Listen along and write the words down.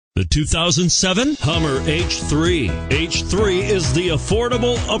The 2007 Hummer H3. H3 is the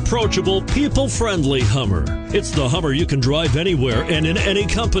affordable, approachable, people-friendly Hummer. It's the Hummer you can drive anywhere and in any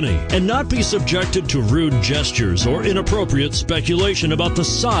company and not be subjected to rude gestures or inappropriate speculation about the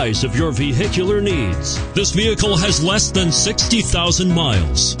size of your vehicular needs. This vehicle has less than 60,000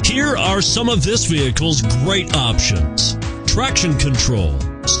 miles. Here are some of this vehicle's great options: traction control,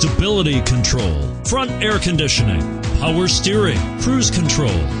 stability control, front air conditioning, power steering, cruise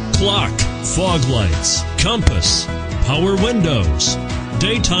control, clock, fog lights, compass, power windows,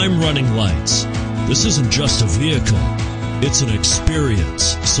 daytime running lights. This isn't just a vehicle, it's an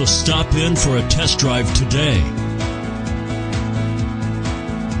experience. So stop in for a test drive today.